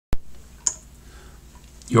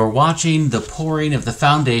You're watching the pouring of the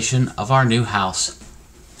foundation of our new house.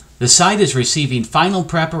 The site is receiving final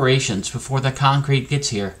preparations before the concrete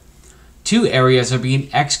gets here. 2 areas are being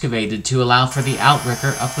excavated to allow for the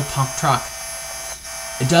outrigger of the pump truck.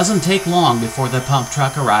 It doesn't take long before the pump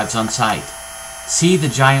truck arrives on site. See the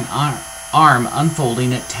giant arm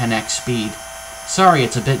unfolding at 10x speed. Sorry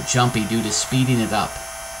it's a bit jumpy due to speeding it up.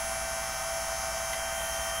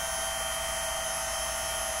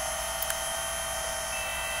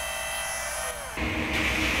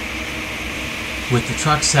 With the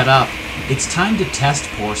truck set up, it's time to test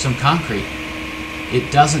pour some concrete.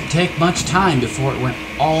 It doesn't take much time before it went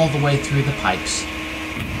all the way through the pipes.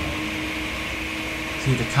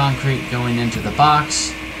 See the concrete going into the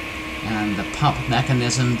box and the pump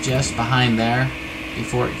mechanism just behind there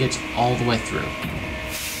before it gets all the way through.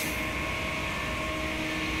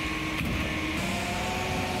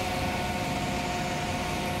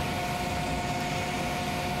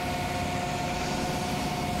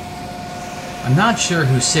 I'm not sure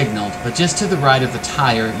who signaled, but just to the right of the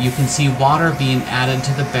tire, you can see water being added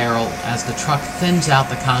to the barrel as the truck thins out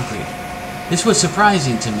the concrete. This was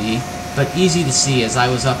surprising to me, but easy to see as I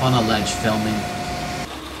was up on a ledge filming.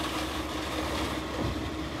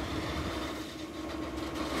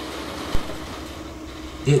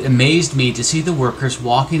 It amazed me to see the workers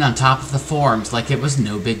walking on top of the forms like it was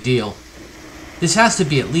no big deal. This has to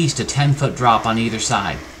be at least a 10-foot drop on either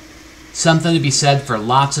side. Something to be said for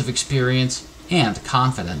lots of experience and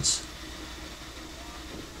confidence.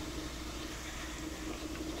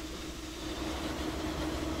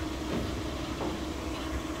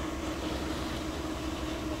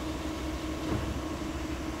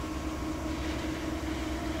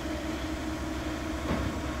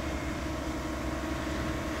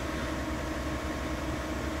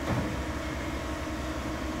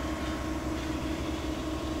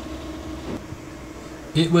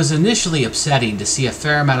 It was initially upsetting to see a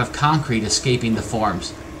fair amount of concrete escaping the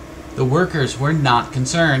forms. The workers were not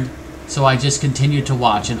concerned, so I just continued to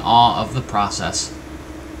watch in awe of the process.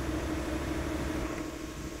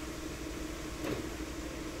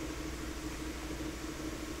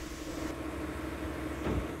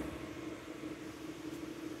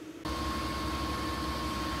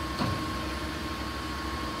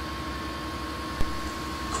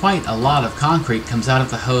 Quite a lot of concrete comes out of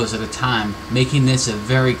the hose at a time, making this a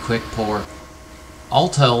very quick pour. All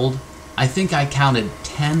told, I think I counted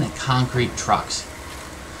 10 concrete trucks.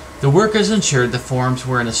 The workers ensured the forms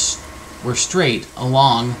were straight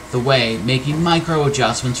along the way, making micro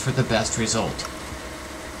adjustments for the best result.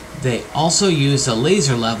 They also used a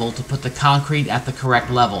laser level to put the concrete at the correct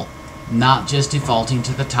level, not just defaulting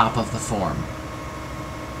to the top of the form.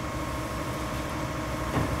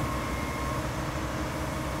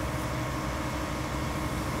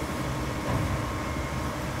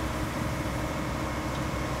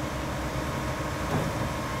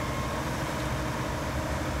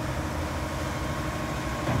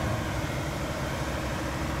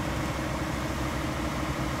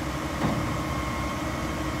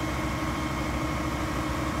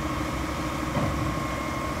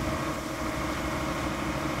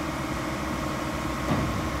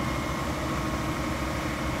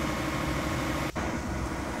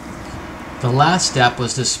 The last step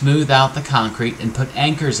was to smooth out the concrete and put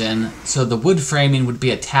anchors in so the wood framing would be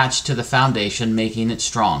attached to the foundation, making it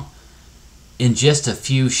strong. In just a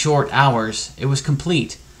few short hours, it was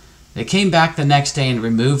complete. They came back the next day and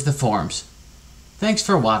removed the forms. Thanks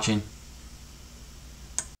for watching.